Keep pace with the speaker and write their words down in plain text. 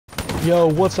Yo,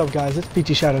 what's up guys? It's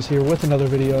PT Shadows here with another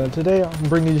video, and today I'm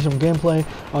bringing you some gameplay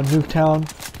on Nuketown,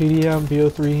 PDM,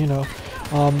 BO3, you know.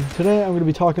 Today I'm going to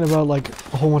be talking about like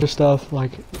a whole bunch of stuff,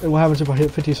 like what happens if I hit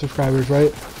 50 subscribers,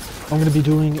 right? I'm going to be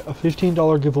doing a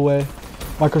 $15 giveaway,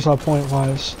 Microsoft point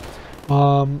wise.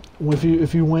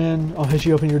 If you win, I'll hit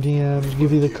you up in your DMs,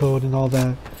 give you the code and all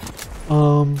that.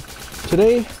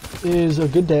 Today is a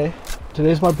good day.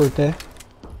 Today's my birthday.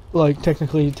 Like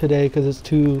technically today because it's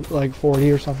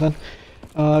 2:40 or something.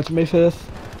 It's May 5th,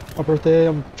 my birthday.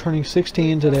 I'm turning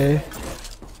 16 today,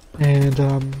 and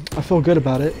I feel good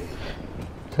about it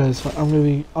because I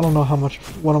don't know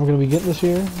what I'm gonna be getting this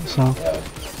year. So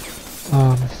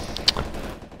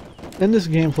in this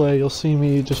gameplay you'll see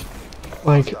me just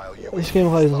like, this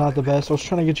gameplay is not the best. I was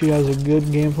trying to get you guys a good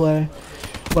gameplay,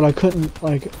 but I couldn't,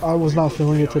 I was not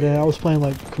feeling it today. I was playing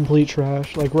like complete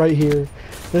trash. Like right here,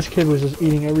 this kid was just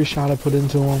eating every shot I put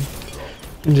into him,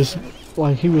 and just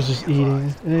like he was just eating,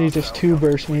 and then he just two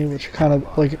burst me, which kind of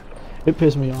like it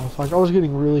pissed me off. Like I was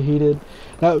getting really heated.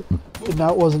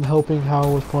 That wasn't helping how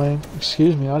I was playing.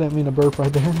 Excuse me, I didn't mean to burp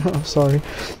right there. I'm sorry.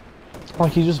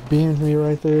 Like he just beamed me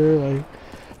right there. Like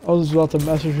I was about to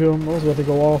message him. I was about to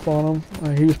go off on him.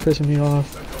 Like, he was pissing me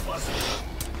off.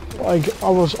 Like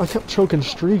I kept choking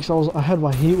streaks. I had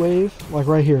my heat wave. Like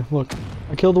right here. Look,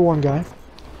 I killed the one guy.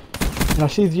 And I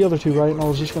see the other two, right? And I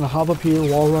was just gonna hop up here,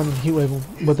 wall run, and heat wave them.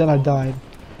 But then I died.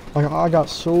 Like I got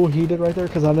so heated right there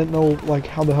because I didn't know like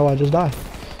how the hell I just died.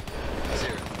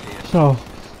 So,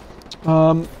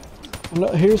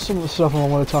 here's some of the stuff I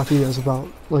want to talk to you guys about.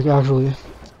 Like actually,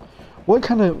 what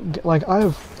kind of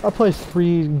I play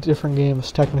 3 different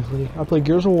games technically. I play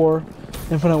Gears of War,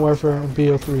 Infinite Warfare, and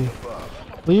BO3.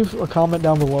 Leave a comment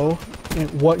down below in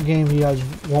what game you guys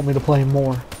want me to play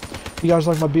more. Do you guys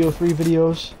like my BO3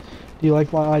 videos? Do you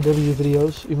like my IW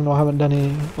videos, even though I haven't done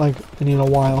any in a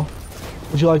while?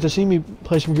 Would you like to see me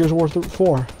play some Gears of War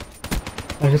 4?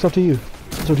 Like, it's up to you.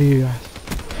 It's up to you guys.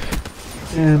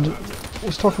 And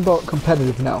let's talk about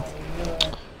competitive now.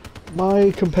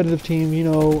 My competitive team, you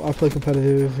know, I play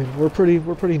competitive, and we're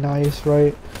pretty nice,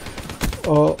 right?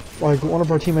 Like one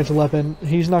of our teammates, Lepin,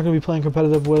 he's not going to be playing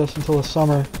competitive with us until the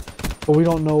summer, but we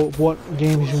don't know what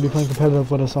game he's going to be playing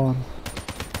competitive with us on.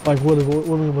 Like, what it be,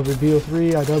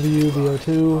 BO3, IW,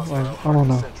 BO2, like, I don't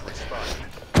know.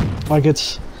 Like,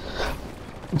 it's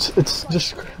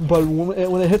just, but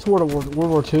when it hits World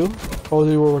War II, Call of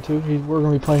Duty World War II, we're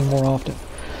going to be playing more often.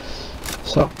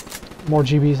 So, more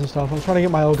GBs and stuff. I'm trying to get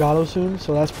my Elgato soon,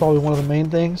 so that's probably one of the main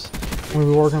things I'm going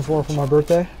to be working for my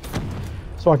birthday.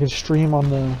 So I can stream on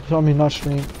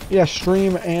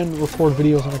stream and record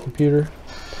videos on the computer.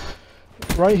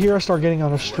 Right here I start getting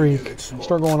on a streak.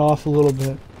 Start going off a little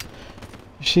bit.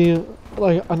 You see,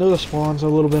 like, I know the spawns a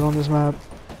little bit on this map.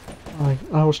 Like,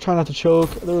 I was trying not to choke.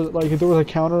 There was a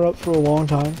counter up for a long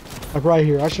time. Like right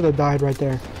here, I should have died right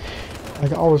there.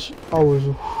 Like I would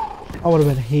have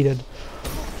been heated.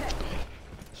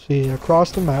 See, across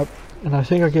the map, and I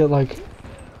think I get like,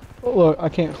 oh, look, I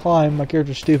can't climb. My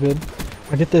character's stupid.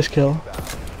 I get this kill.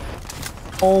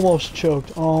 Almost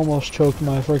choked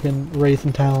my freaking Wraith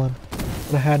and Talon.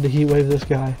 But I had to heat wave this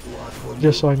guy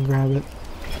just so I can grab it.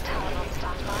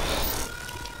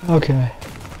 Okay,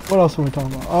 what else are we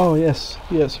talking about? Oh yes,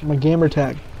 my gamer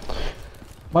tag.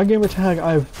 My gamer tag,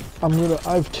 I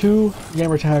have 2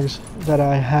 gamer tags that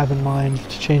I have in mind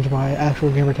to change my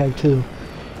actual gamer tag to.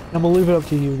 I'm gonna leave it up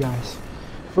to you guys.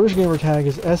 First gamer tag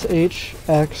is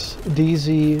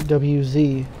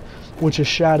SHXDZWZ, which is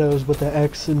Shadows, but the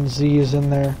X and Z is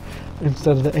in there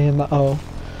instead of the A and the O.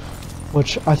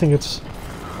 Which I think it's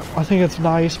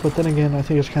nice, but then again I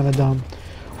think it's kind of dumb.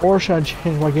 Or should I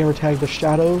change my gamer tag to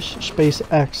Shadows space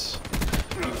X?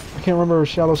 I can't remember if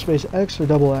Shadows space X or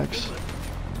double X.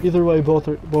 Either way, both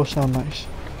sound nice.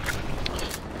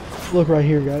 Look right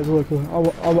here, guys. Look, I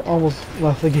almost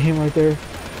left the game right there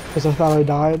because I thought I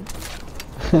died.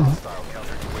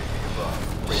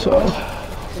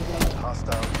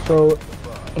 So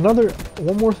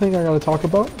one more thing I gotta talk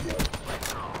about.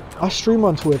 I stream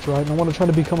on Twitch, right? And I want to try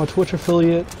to become a Twitch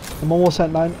affiliate. I'm almost at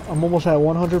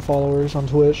 100 followers on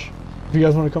Twitch. If you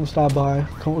guys want to come stop by,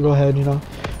 go ahead, you know.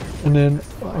 And then,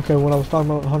 okay, when I was talking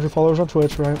about 100 followers on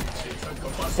Twitch, right?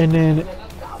 And then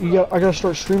I gotta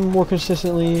start streaming more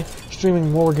consistently,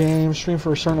 streaming more games, stream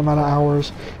for a certain amount of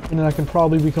hours, and then I can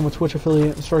probably become a Twitch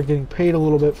affiliate and start getting paid a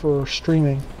little bit for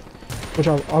streaming, which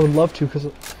I would love to, because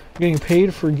getting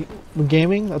paid for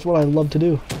gaming, that's what I love to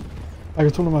do. Like,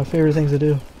 it's one of my favorite things to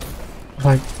do.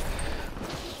 Like,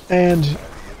 and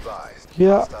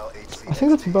yeah, I think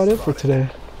that's about it for today.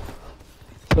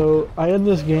 So I end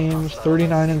this game's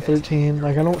 39-13.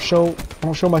 Like, I don't show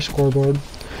my scoreboard.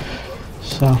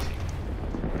 So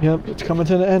Yep, it's coming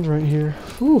to the end right here.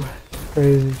 Whew,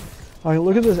 crazy. Alright,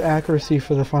 look at this accuracy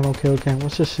for the final kill cam.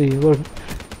 Let's just see. Look,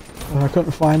 I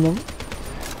couldn't find them.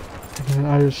 And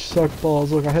I just sucked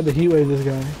balls. Look, I had to heat wave this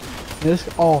guy.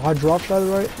 Oh, I drop shot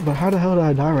it right, but how the hell did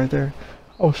I die right there?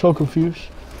 Oh, so confused.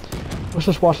 Let's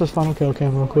just watch this final kill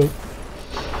cam real quick.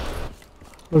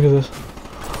 Look at this.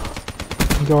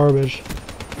 Garbage.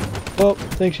 Well,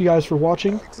 thanks you guys for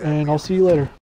watching, and I'll see you later.